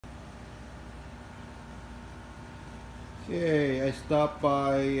Okay, I stopped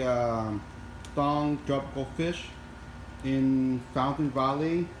by Tong Tropical Fish in Fountain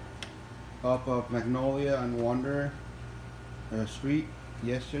Valley off of Magnolia and Wonder Street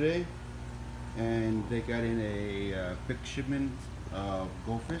yesterday, and they got in a big shipment of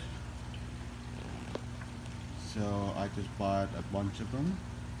goldfish. So I just bought a bunch of them,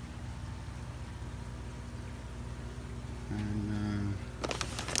 and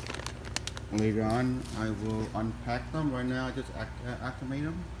later on I will unpack them. Right now I just acclimate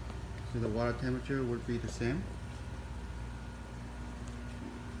them so the water temperature would be the same.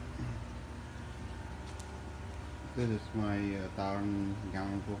 This is my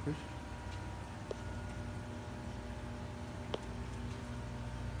 1,000-gallon goldfish.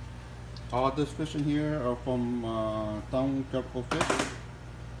 All of this fish in here are from Thong Tropical Fish.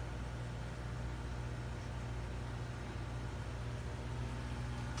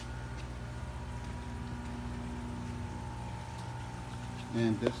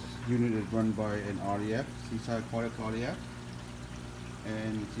 And this unit is run by an RDF, Seaside Aquatic RDF,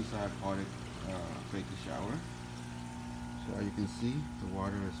 and Seaside Aquatic baby shower. So as you can see, the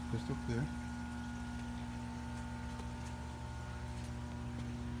water is crystal clear.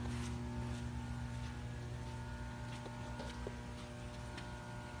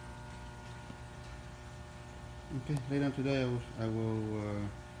 Okay, later on today I will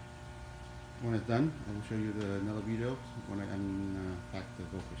when it's done, I will show you another video when I unpack the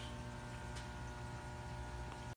goldfish.